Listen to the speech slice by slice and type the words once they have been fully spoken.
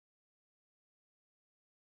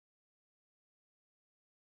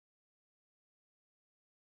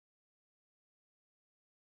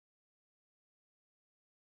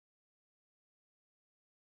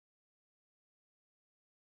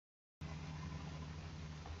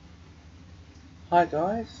Hi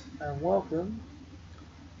guys, and welcome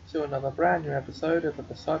to another brand new episode of the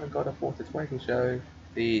Poseidon God of Water 20 show,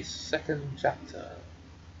 the second chapter.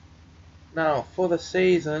 Now, for the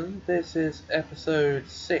season, this is episode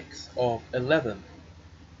 6 of 11,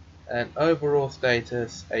 and overall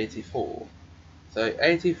status 84. So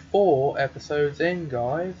 84 episodes in,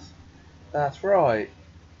 guys. That's right.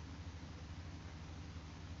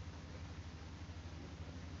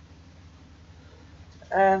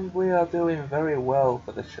 And we are doing very well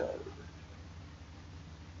for the show.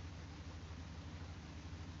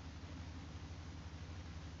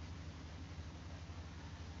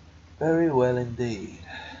 Very well indeed.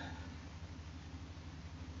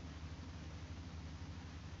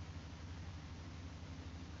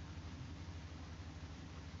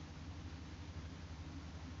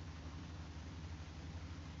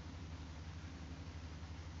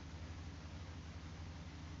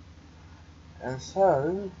 And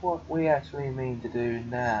so, what we actually mean to do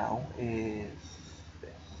now is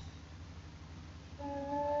this.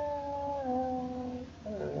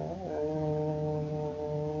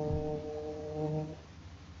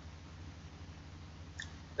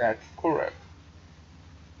 That's correct.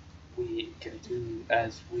 We can do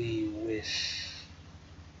as we wish.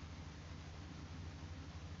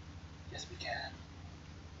 Yes, we can.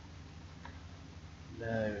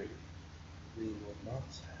 No, we will not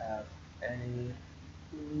have any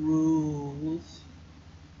rules,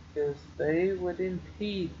 because they would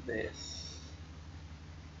impede this.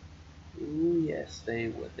 Ooh, yes, they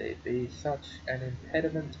would. They'd be such an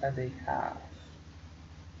impediment and a half.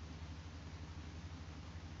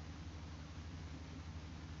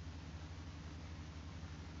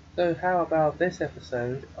 So how about this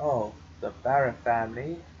episode of The Barra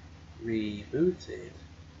Family Rebooted?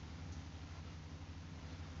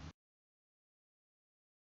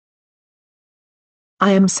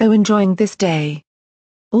 I am so enjoying this day.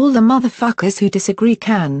 All the motherfuckers who disagree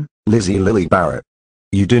can. Lizzie Lily Barrett.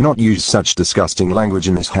 You do not use such disgusting language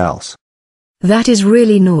in this house. That is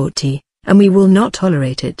really naughty, and we will not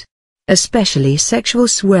tolerate it. Especially sexual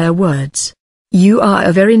swear words. You are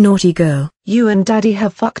a very naughty girl. You and Daddy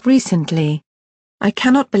have fucked recently. I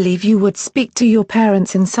cannot believe you would speak to your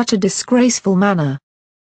parents in such a disgraceful manner.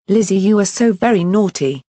 Lizzie, you are so very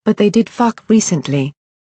naughty, but they did fuck recently.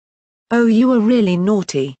 Oh, you are really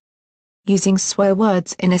naughty. Using swear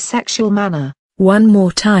words in a sexual manner. One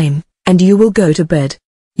more time, and you will go to bed.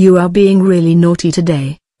 You are being really naughty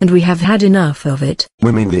today, and we have had enough of it.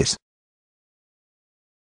 We mean this.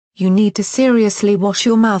 You need to seriously wash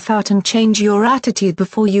your mouth out and change your attitude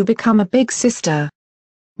before you become a big sister.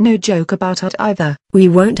 No joke about it either. We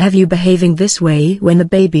won't have you behaving this way when the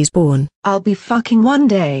baby's born. I'll be fucking one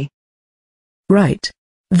day. Right.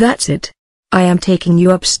 That's it. I am taking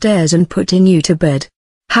you upstairs and putting you to bed.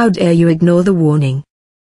 How dare you ignore the warning?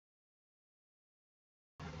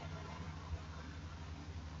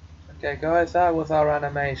 Okay guys, that was our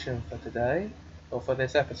animation for today, or for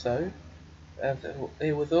this episode. And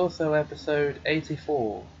it was also episode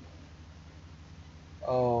 84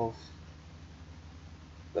 of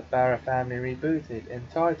The Barra Family Rebooted,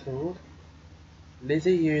 entitled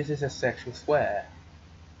Lizzie Uses a Sexual Swear.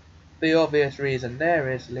 The obvious reason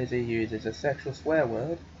there is Lizzie uses a sexual swear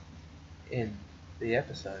word in the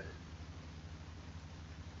episode.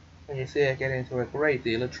 And you see her get into a great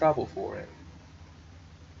deal of trouble for it.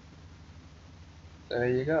 So there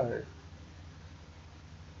you go.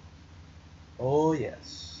 Oh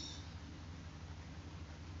yes.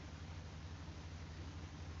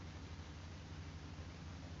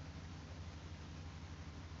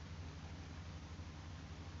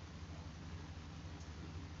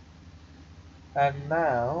 And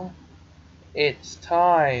now, it's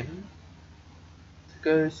time to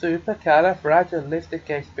go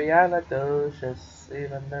supercalifragilisticexpialidocious,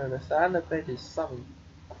 even though the sound of it is something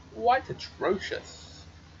quite atrocious.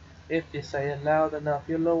 If you say it loud enough,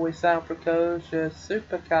 you'll always sound precocious.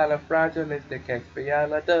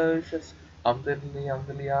 Supercalifragilisticexpialidocious.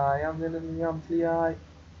 Umdiddly-umdiddly-I.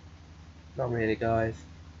 Not really, guys.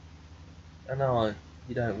 I know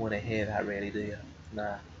you don't want to hear that, really, do you?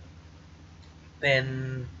 Nah.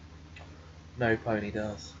 Then no pony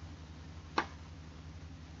does.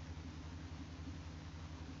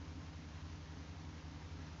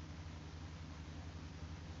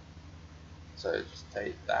 So just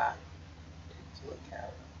take that into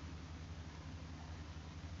account.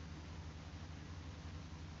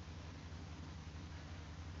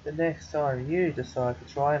 The next time you decide to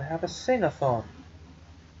try and have a sing-a-thon.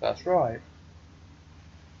 That's right.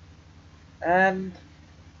 And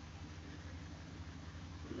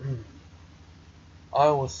I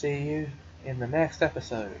will see you in the next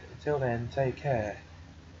episode. Until then, take care.